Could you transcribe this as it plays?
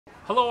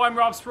Hello, I'm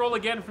Rob Sproul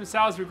again from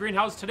Salisbury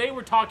Greenhouse. Today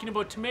we're talking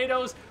about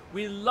tomatoes.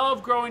 We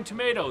love growing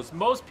tomatoes.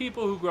 Most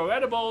people who grow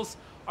edibles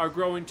are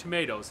growing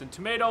tomatoes. And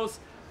tomatoes,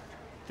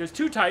 there's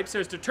two types.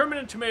 There's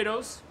determinate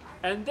tomatoes,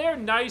 and they're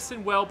nice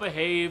and well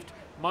behaved,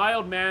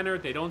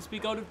 mild-mannered, they don't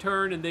speak out of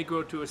turn, and they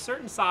grow to a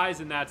certain size,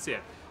 and that's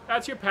it.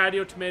 That's your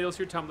patio tomatoes,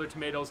 your tumbler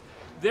tomatoes.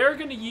 They're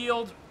gonna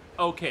yield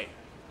okay.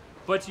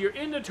 But your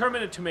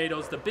indeterminate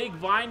tomatoes, the big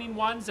vining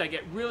ones that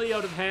get really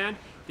out of hand,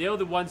 they're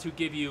the ones who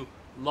give you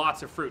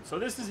lots of fruit. So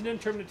this is an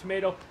indeterminate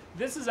tomato.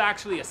 This is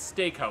actually a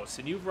steakhouse,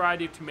 a new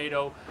variety of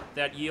tomato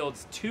that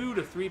yields 2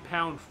 to 3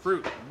 pound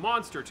fruit.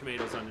 Monster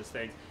tomatoes on this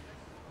thing.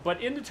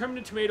 But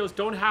indeterminate tomatoes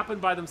don't happen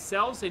by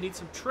themselves. They need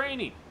some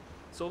training.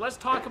 So let's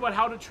talk about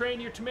how to train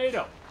your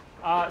tomato.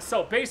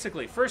 So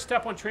basically, first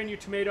step on training your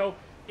tomato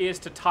is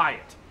to tie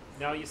it.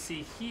 Now you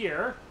see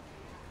here,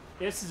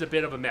 this is a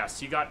bit of a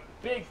mess. You got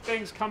big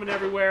things coming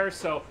everywhere,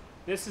 so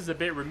this is a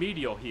bit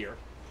remedial here.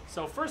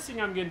 So first thing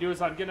I'm going to do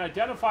is I'm going to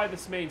identify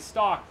this main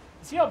stalk.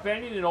 See how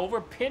bending it over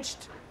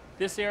pinched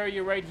this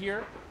area right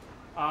here?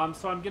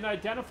 So I'm going to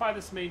identify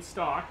this main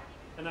stalk,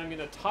 and I'm going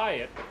to tie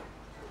it.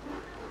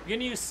 You're going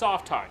to use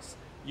soft ties.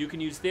 You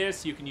can use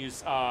this, you can use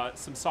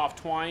some soft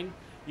twine,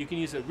 you can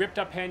use a ripped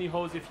up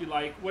pantyhose if you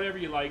like, whatever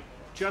you like.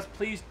 Just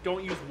please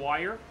don't use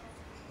wire.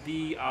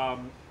 The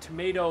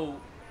tomato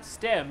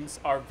stems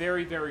are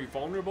very, very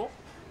vulnerable.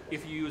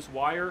 If you use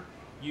wire,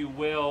 you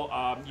will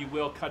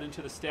cut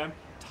into the stem.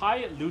 Tie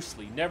it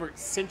loosely, never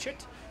cinch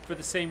it for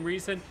the same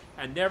reason,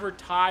 and never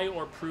tie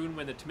or prune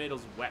when the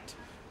tomato's wet.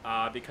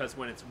 Because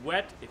when it's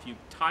wet, if you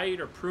tie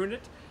it or prune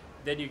it,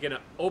 then you're gonna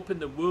open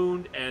the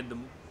wound and the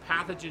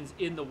pathogens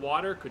in the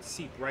water could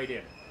seep right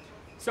in.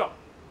 So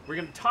we're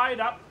gonna tie it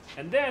up,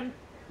 and then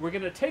we're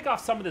gonna take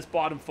off some of this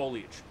bottom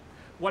foliage.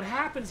 What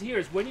happens here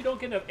is when you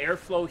don't get enough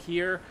airflow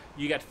here,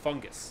 you get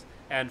fungus.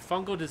 And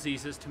fungal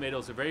diseases,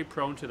 tomatoes are very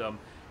prone to them.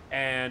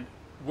 And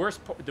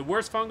the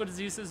worst fungal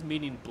diseases,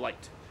 meaning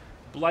blight.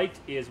 Blight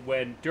is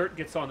when dirt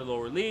gets on the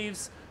lower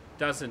leaves,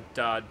 doesn't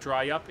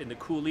dry up in the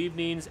cool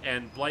evenings,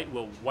 and blight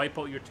will wipe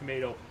out your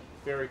tomato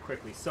very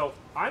quickly. So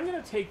I'm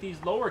going to take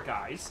these lower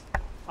guys.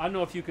 I don't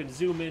know if you can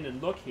zoom in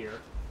and look here,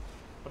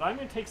 but I'm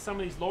going to take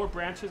some of these lower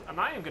branches and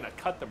I am going to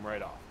cut them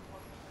right off.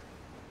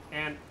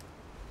 And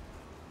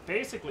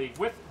basically,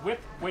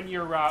 when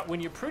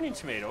you're pruning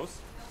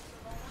tomatoes,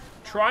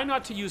 try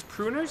not to use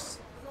pruners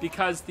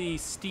because the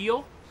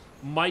steel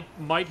might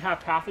have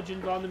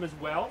pathogens on them as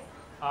well.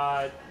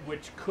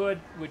 Which could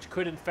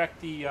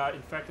infect the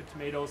infected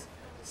tomatoes.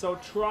 So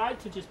try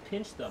to just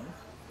pinch them.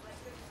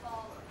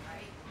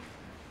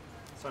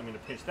 So I'm going to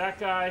pinch that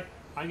guy.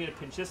 I'm going to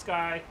pinch this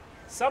guy.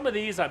 Some of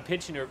these I'm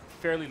pinching are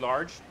fairly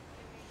large,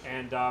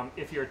 and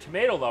if you're a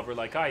tomato lover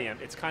like I am,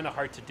 it's kind of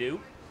hard to do.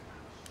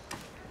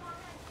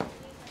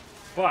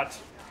 But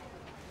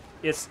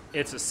it's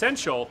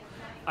essential.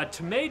 A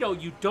tomato,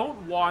 you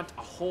don't want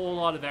a whole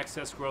lot of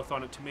excess growth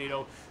on a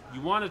tomato.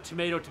 You want a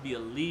tomato to be a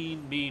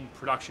lean, mean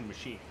production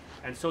machine.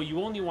 And so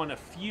you only want a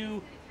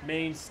few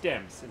main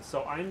stems. And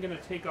so I'm going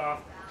to take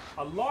off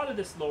a lot of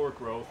this lower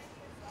growth.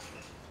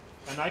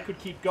 And I could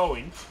keep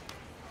going.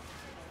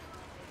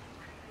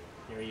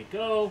 There you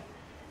go.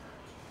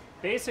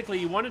 Basically,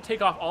 you want to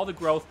take off all the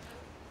growth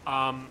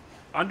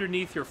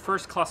underneath your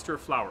first cluster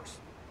of flowers.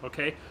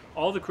 Okay?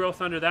 All the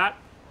growth under that,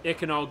 it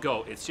can all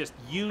go. It's just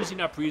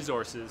using up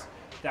resources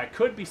that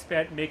could be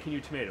spent making you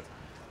tomatoes.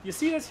 You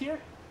see this here?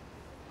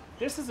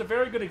 This is a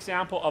very good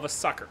example of a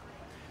sucker.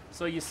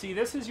 So you see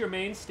this is your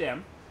main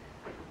stem,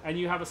 and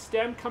you have a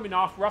stem coming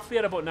off roughly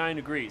at about 9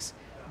 degrees.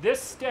 This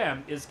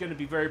stem is going to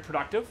be very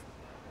productive.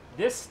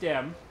 This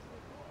stem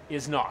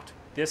is not.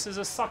 This is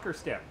a sucker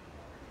stem.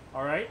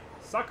 All right?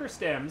 Sucker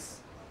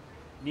stems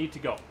need to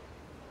go.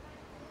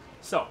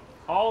 So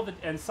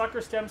and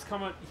sucker stems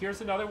come on.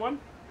 Here's another one.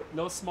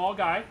 No small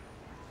guy.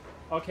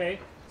 Okay?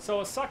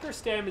 So a sucker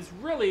stem is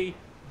really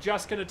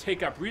just going to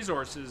take up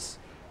resources,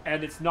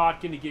 and it's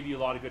not going to give you a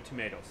lot of good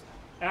tomatoes.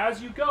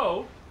 As you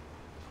go,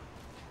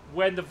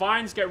 when the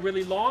vines get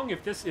really long,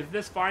 if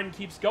this vine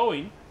keeps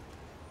going,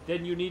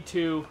 then you need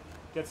to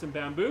get some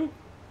bamboo,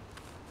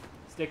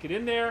 stick it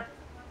in there,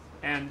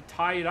 and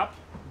tie it up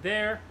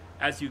there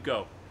as you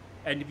go.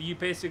 And you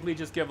basically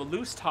just give a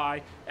loose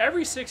tie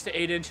every 6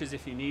 to 8 inches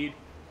if you need,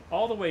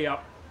 all the way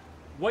up.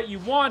 What you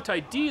want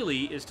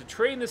ideally is to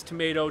train this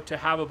tomato to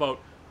have about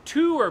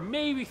 2 or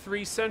maybe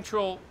 3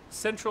 central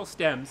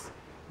stems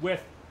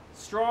with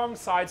strong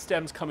side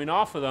stems coming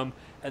off of them,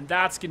 and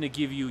that's going to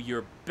give you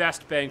your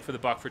best bang for the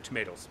buck for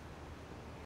tomatoes.